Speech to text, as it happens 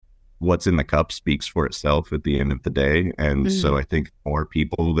what's in the cup speaks for itself at the end of the day. And Mm. so I think more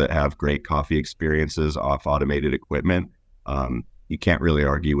people that have great coffee experiences off automated equipment, you can't really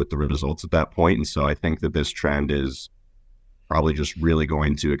argue with the results at that point. And so I think that this trend is probably just really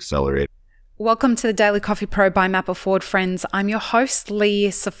going to accelerate. Welcome to the Daily Coffee Pro by Mapper Forward, friends. I'm your host, Lee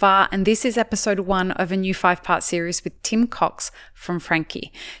Safar, and this is episode 1 of a new 5-part series with Tim Cox from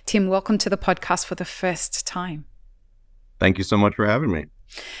Frankie. Tim, welcome to the podcast for the first time. Thank you so much for having me.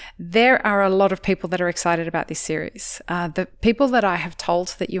 There are a lot of people that are excited about this series. The people that I have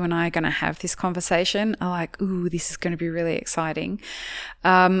told that you and I are going to have this conversation are like, ooh, this is going to be really exciting.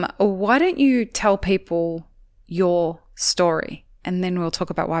 Why don't you tell people your story? And then we'll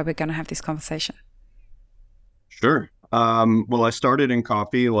talk about why we're going to have this conversation. Sure. Well, I started in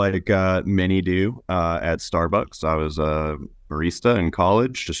coffee like many do at Starbucks. I was a barista in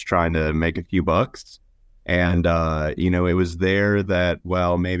college, just trying to make a few bucks. And, it was there that,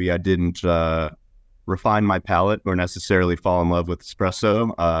 well, maybe I didn't refine my palate or necessarily fall in love with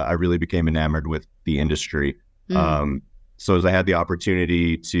espresso. I really became enamored with the industry. So as I had the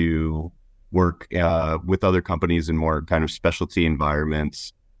opportunity to work with other companies in more kind of specialty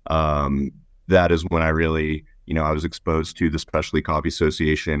environments, that is when I really, I was exposed to the Specialty Coffee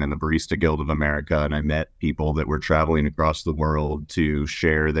Association and the Barista Guild of America, and I met people that were traveling across the world to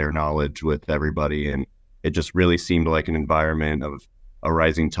share their knowledge with everybody. And it just really seemed like an environment of a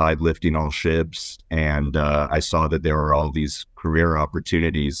rising tide lifting all ships. And I saw that there were all these career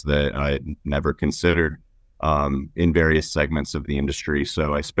opportunities that I had never considered in various segments of the industry.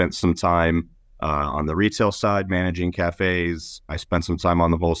 So I spent some time on the retail side managing cafes. I spent some time on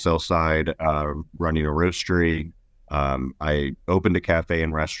the wholesale side running a roastery. I opened a cafe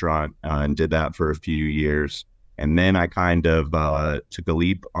and restaurant and did that for a few years. And then I kind of took a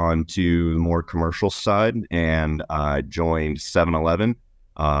leap onto the more commercial side and joined 7-Eleven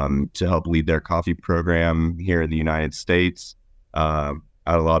to help lead their coffee program here in the United States. I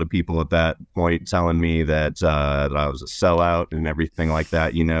had a lot of people at that point telling me that I was a sellout and everything like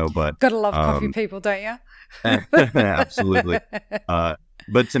that, but Gotta love coffee people, don't you? absolutely.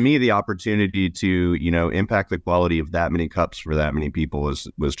 But to me, the opportunity to, impact the quality of that many cups for that many people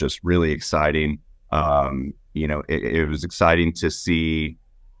was just really exciting. It was exciting to see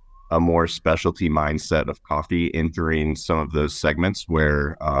a more specialty mindset of coffee entering some of those segments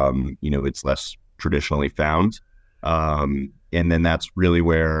where, it's less traditionally found. And then that's really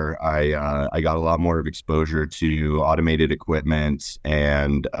where I got a lot more of exposure to automated equipment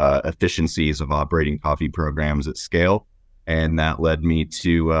and efficiencies of operating coffee programs at scale. And that led me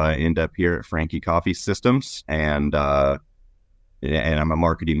to end up here at Frankie Coffee Systems. And I'm a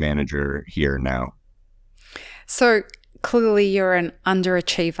marketing manager here now. So clearly you're an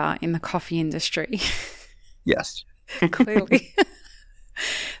underachiever in the coffee industry. Yes. Clearly.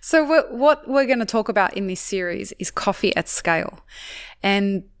 So what we're going to talk about in this series is coffee at scale.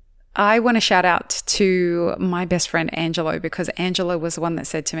 And I want to shout out to my best friend, Angelo, because Angelo was the one that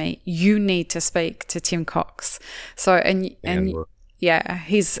said to me, you need to speak to Tim Cox. So, and yeah,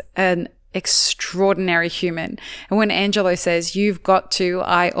 he's an extraordinary human. And when Angelo says, you've got to,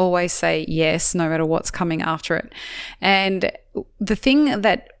 I always say yes, no matter what's coming after it. And the thing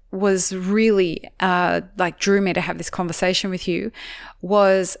that was really drew me to have this conversation with you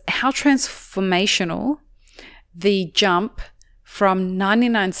was how transformational the jump from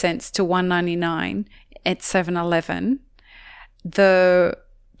 99 cents to $1.99 at 7-Eleven, the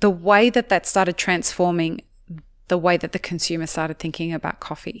way that started transforming the way that the consumer started thinking about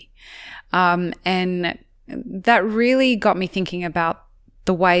coffee. And that really got me thinking about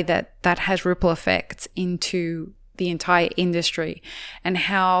the way that has ripple effects into the entire industry and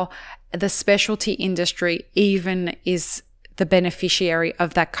how the specialty industry even is the beneficiary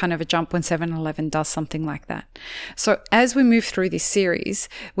of that kind of a jump when 7-Eleven does something like that. So as we move through this series,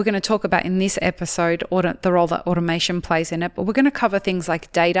 we're going to talk about in this episode the role that automation plays in it, but we're going to cover things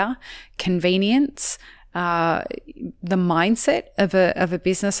like data, convenience, the mindset of a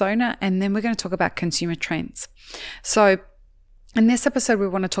business owner, and then we're going to talk about consumer trends. So in this episode, we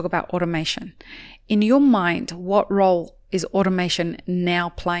want to talk about automation. In your mind, what role is automation now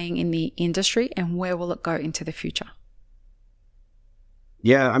playing in the industry, and where will it go into the future?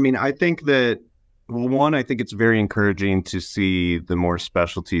 Yeah, I mean, I think that, well, one, I think it's very encouraging to see the more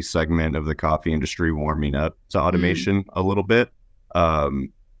specialty segment of the coffee industry warming up to automation a little bit.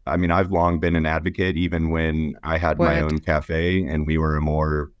 I mean, I've long been an advocate, even when I had my own cafe and we were a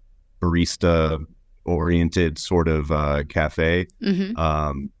more barista oriented sort of cafe.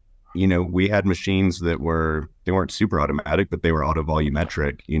 We had machines that were they weren't super automatic, but they were auto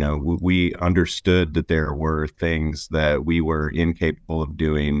volumetric. We understood that there were things that we were incapable of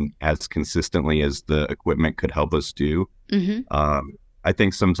doing as consistently as the equipment could help us do. Mm-hmm. I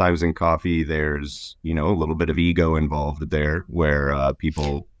think sometimes in coffee, there's, a little bit of ego involved there where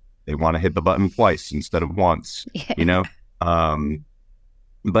people, they want to hit the button twice instead of once, Yeah.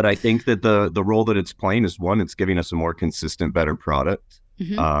 But I think that the role that it's playing is one, it's giving us a more consistent, better product.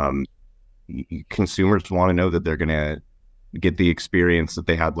 Mm-hmm. Consumers want to know that they're going to get the experience that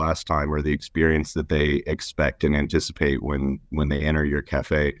they had last time or the experience that they expect and anticipate when they enter your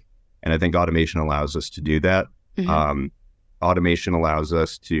cafe. And I think automation allows us to do that. Mm-hmm. Automation allows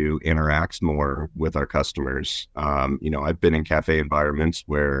us to interact more with our customers. I've been in cafe environments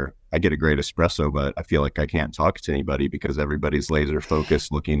where I get a great espresso, but I feel like I can't talk to anybody because everybody's laser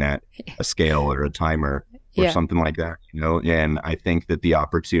focused looking at a scale or a timer or something like that, and I think that the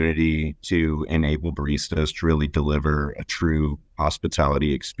opportunity to enable baristas to really deliver a true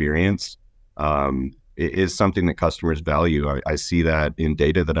hospitality experience is something that customers value. I see that in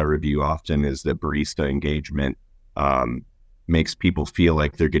data that I review often is that barista engagement makes people feel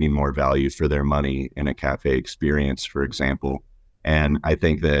like they're getting more value for their money in a cafe experience, for example. And I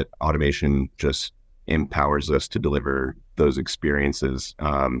think that automation just empowers us to deliver those experiences.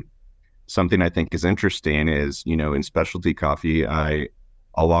 Something I think is interesting is, in specialty coffee,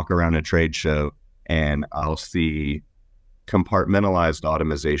 I'll walk around a trade show and I'll see compartmentalized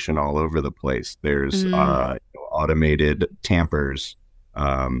automation all over the place. There's automated tampers.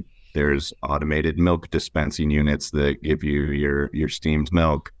 There's automated milk dispensing units that give you your steamed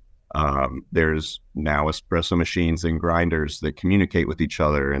milk. There's now espresso machines and grinders that communicate with each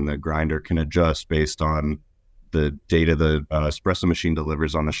other, and the grinder can adjust based on the data the espresso machine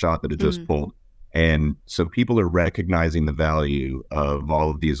delivers on the shot that it just pulled. And so people are recognizing the value of all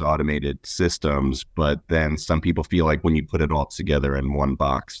of these automated systems, but then some people feel like when you put it all together in one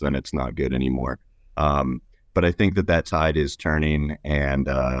box, then it's not good anymore. But I think that tide is turning, and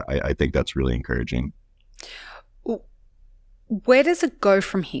I think that's really encouraging. Where does it go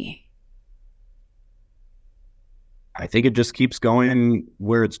from here? I think it just keeps going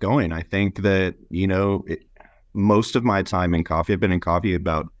where it's going. I think that, most of my time in coffee, I've been in coffee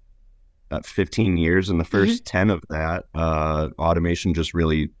about 15 years. And the first 10 of that, automation just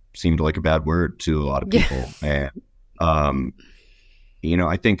really seemed like a bad word to a lot of people. Yeah. And,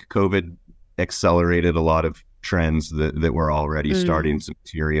 I think COVID accelerated a lot of trends that were already starting to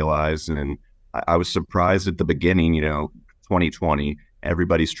materialize. And I was surprised at the beginning, 2020,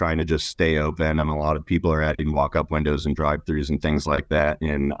 everybody's trying to just stay open. And a lot of people are adding walk-up windows and drive-throughs and things like that.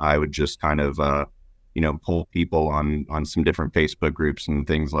 And I would just kind of, pull people on some different Facebook groups and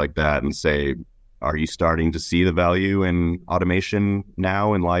things like that and say, are you starting to see the value in automation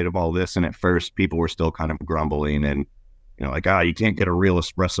now in light of all this? And at first people were still kind of grumbling and, like, you can't get a real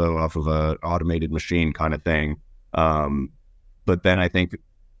espresso off of a automated machine kind of thing. But then I think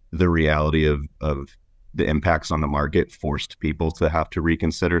the reality of the impacts on the market forced people to have to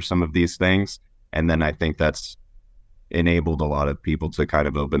reconsider some of these things. And then I think that's enabled a lot of people to kind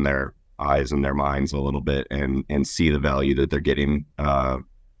of open their eyes and their minds a little bit and see the value that they're getting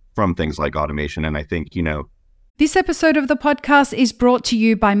from things like automation. And I think, This episode of the podcast is brought to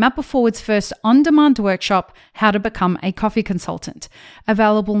you by Mapper Forward's first on-demand workshop, How to Become a Coffee Consultant,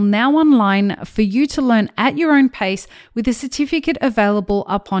 available now online for you to learn at your own pace with a certificate available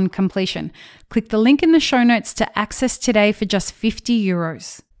upon completion. Click the link in the show notes to access today for just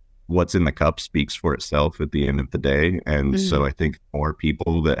 €50. What's in the cup speaks for itself at the end of the day. And so I think more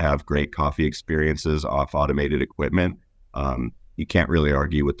people that have great coffee experiences off automated equipment, you can't really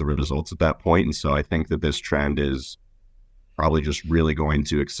argue with the results at that point. And so I think that this trend is probably just really going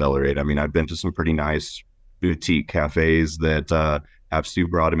to accelerate. I mean, I've been to some pretty nice boutique cafes that have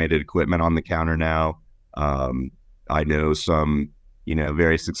super automated equipment on the counter now. I know some,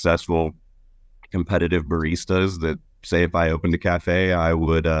 very successful competitive baristas that say if I opened a cafe, I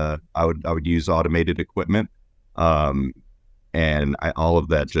would use automated equipment. And all of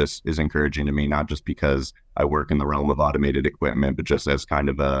that just is encouraging to me, not just because I work in the realm of automated equipment, but just as kind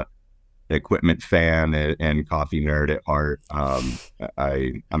of an equipment fan and coffee nerd at heart.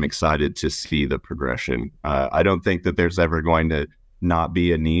 I'm excited to see the progression. I don't think that there's ever going to not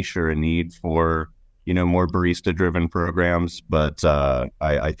be a niche or a need for, more barista-driven programs, but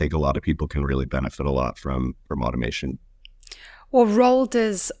I think a lot of people can really benefit a lot from automation. What role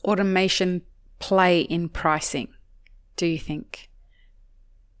does automation play in pricing, do you think?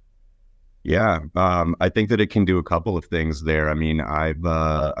 Yeah, I think that it can do a couple of things there. I mean,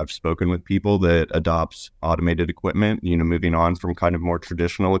 I've spoken with people that adopt automated equipment, moving on from kind of more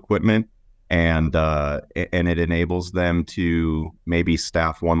traditional equipment. and it enables them to maybe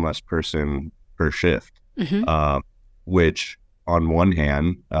staff one less person per shift, which on one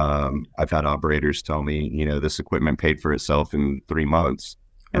hand, I've had operators tell me, this equipment paid for itself in 3 months.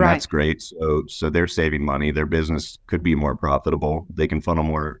 And that's great. So they're saving money. Their business could be more profitable. They can funnel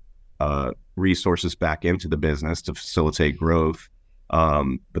more resources back into the business to facilitate growth.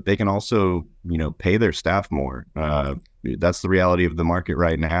 But they can also, pay their staff more. That's the reality of the market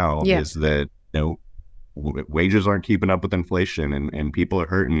right now, is that, wages aren't keeping up with inflation, and people are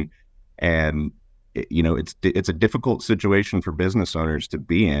hurting. And, it's a difficult situation for business owners to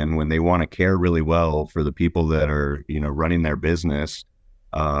be in when they want to care really well for the people that are, running their business.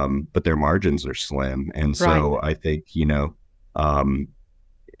 But their margins are slim. And so I think,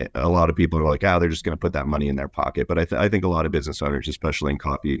 a lot of people are like, they're just going to put that money in their pocket. But I think a lot of business owners, especially in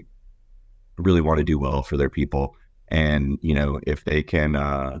coffee, really want to do well for their people. And, if they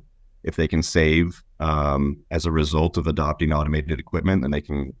can save as a result of adopting automated equipment, then they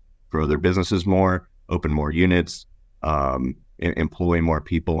can grow their businesses more, open more units, employ more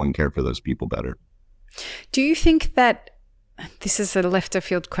people, and care for those people better. Do you think that, this is a left of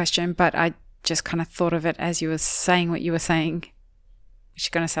field question, but I just kind of thought of it as you were saying what you were saying, which is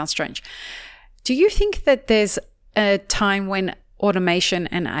going to sound strange. Do you think that there's a time when automation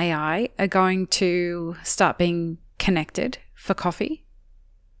and AI are going to start being connected for coffee?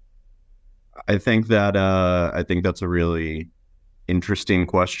 I think that's a really interesting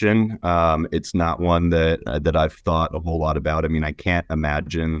question. It's not one that I've thought a whole lot about. I mean, I can't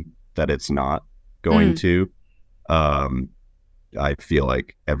imagine that it's not going to. I feel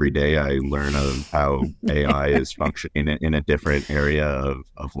like every day I learn of how AI is functioning in a different area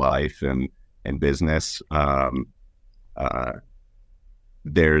of life and business.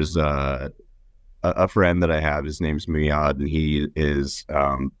 There's a friend that I have, his name's Muyad, and he is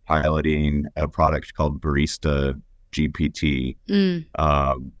piloting a product called Barista GPT.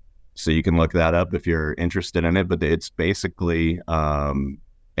 So you can look that up if you're interested in it, but it's basically a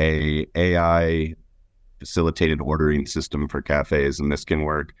AI facilitated ordering system for cafes, and this can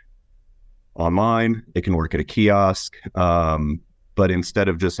work online. It can work at a kiosk, but instead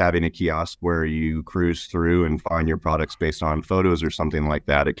of just having a kiosk where you cruise through and find your products based on photos or something like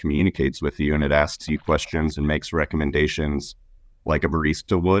that, it communicates with you and it asks you questions and makes recommendations like a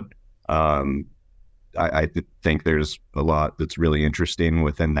barista would. I think there's a lot that's really interesting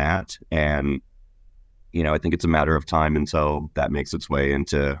within that, and I think it's a matter of time until that makes its way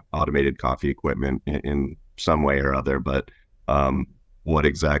into automated coffee equipment in some way or other. But what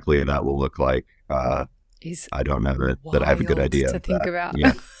exactly that will look like, I don't know that I have a good idea. To think about.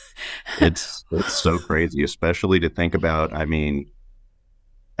 Yeah, it's so crazy, especially to think about. I mean,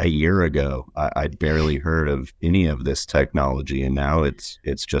 a year ago, I'd barely heard of any of this technology, and now it's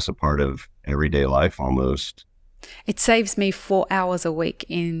just a part of everyday life almost. It saves me 4 hours a week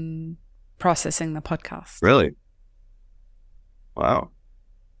in processing the podcast. Really? Wow.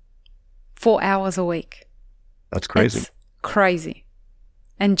 4 hours a week. That's crazy. It's crazy.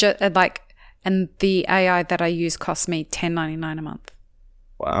 And and the AI that I use costs me $10.99 a month.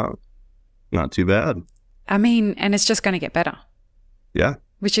 Wow. Not too bad. I mean, and it's just going to get better. Yeah.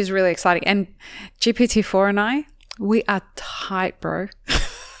 Which is really exciting. And GPT-4 and I, we are tight, bro.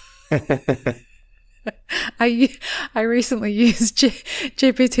 I recently used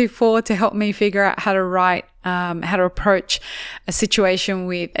GPT-4 to help me figure out how to approach a situation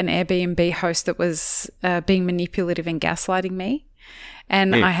with an Airbnb host that was being manipulative and gaslighting me.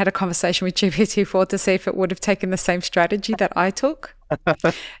 And I had a conversation with GPT-4 to see if it would have taken the same strategy that I took.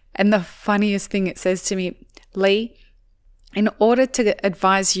 And the funniest thing it says to me, Lee, in order to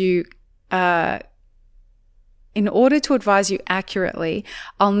advise you accurately,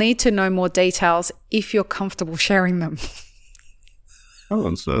 I'll need to know more details if you're comfortable sharing them. Oh,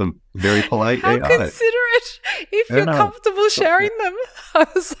 and so very polite How AI. considerate. If you're comfortable sharing them. I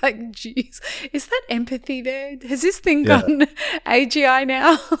was like, geez, is that empathy there? Has this thing gone AGI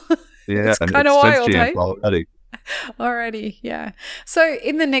now? Yeah, it's kind of wild, hey? Already. Yeah. So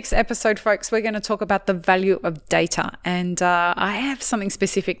in the next episode, folks, we're going to talk about the value of data. And I have something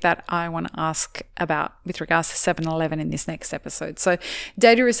specific that I want to ask about with regards to 7-Eleven in this next episode. So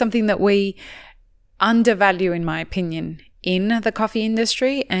data is something that we undervalue, in my opinion, in the coffee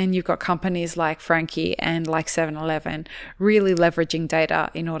industry. And you've got companies like Frankie and like 7-Eleven really leveraging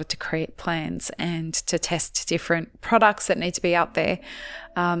data in order to create plans and to test different products that need to be out there.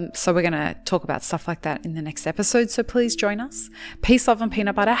 So we're going to talk about stuff like that in the next episode. So please join us. Peace, love, and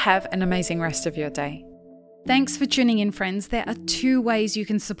peanut butter. Have an amazing rest of your day. Thanks for tuning in, friends. There are 2 ways you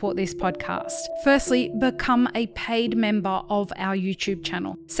can support this podcast. Firstly, become a paid member of our YouTube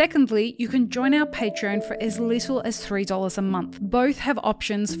channel. Secondly, you can join our Patreon for as little as $3 a month. Both have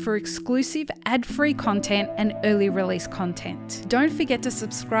options for exclusive ad-free content and early release content. Don't forget to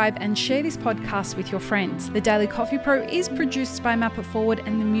subscribe and share this podcast with your friends. The Daily Coffee Pro is produced by Map It Forward,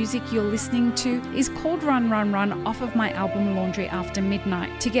 and the music you're listening to is called Run, Run, Run off of my album Laundry After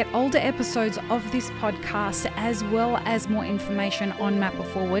Midnight. To get older episodes of this podcast, as well as more information on Map It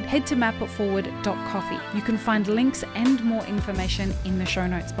Forward, head to mapitforward.coffee. You can find links and more information in the show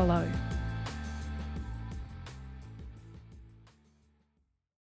notes below.